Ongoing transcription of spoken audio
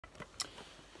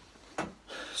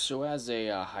So as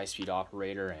a high-speed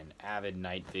operator and avid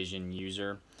night vision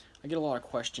user, I get a lot of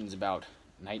questions about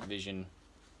night vision,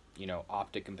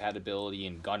 optic compatibility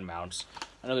and gun mounts.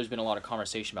 I know there's been a lot of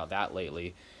conversation about that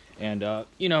lately. And,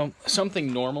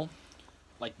 something normal,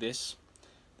 like this,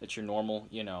 that your normal,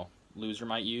 loser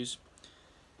might use,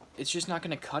 it's just not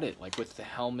going to cut it. Like with the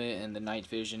helmet and the night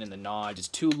vision and the nods, it's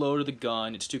too low to the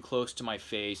gun, it's too close to my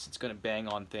face, it's going to bang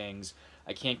on things,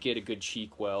 I can't get a good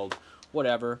cheek weld,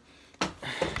 whatever.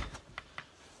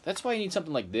 That's why you need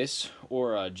something like this,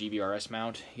 or a GBRS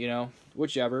mount,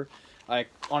 whichever. I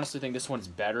honestly think this one's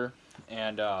better,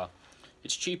 and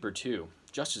it's cheaper too.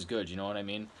 Just as good, you know what I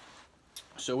mean?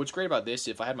 So what's great about this,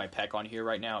 if I had my PEC on here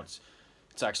right now, it's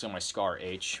actually on my Scar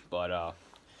H, but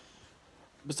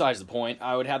besides the point,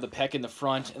 I would have the PEC in the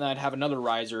front, and then I'd have another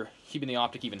riser, keeping the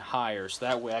optic even higher, so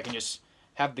that way I can just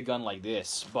have the gun like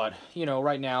this. But,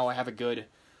 right now I have a good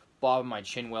bob of my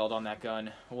chin weld on that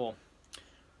gun. Well,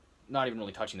 not even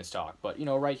really touching the stock, but,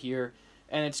 right here.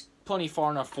 And it's plenty far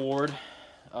enough forward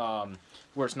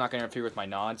where it's not going to interfere with my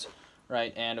nods,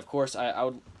 right? And, of course,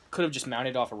 I could have just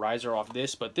mounted off a riser off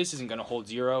this, but this isn't going to hold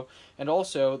zero. And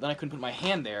also, then I couldn't put my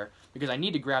hand there because I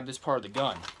need to grab this part of the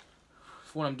gun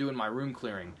when I'm doing my room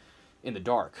clearing in the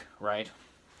dark, right?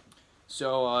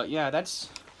 So, yeah, that's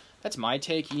my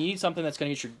take. You need something that's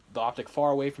going to get the optic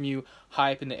far away from you,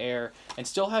 high up in the air, and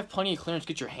still have plenty of clearance to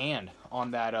get your hand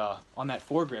on that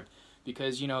foregrip,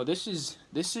 because this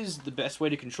is the best way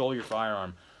to control your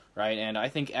firearm, right? And I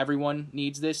think everyone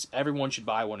needs this. Everyone should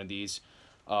buy one of these,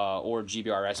 or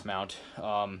GBRS mount.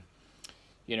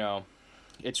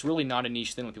 It's really not a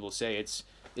niche thing when people say it's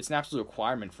an absolute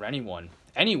requirement for anyone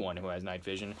who has night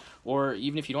vision, or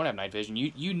even if you don't have night vision,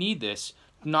 you need this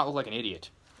to not look like an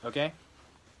idiot. Okay.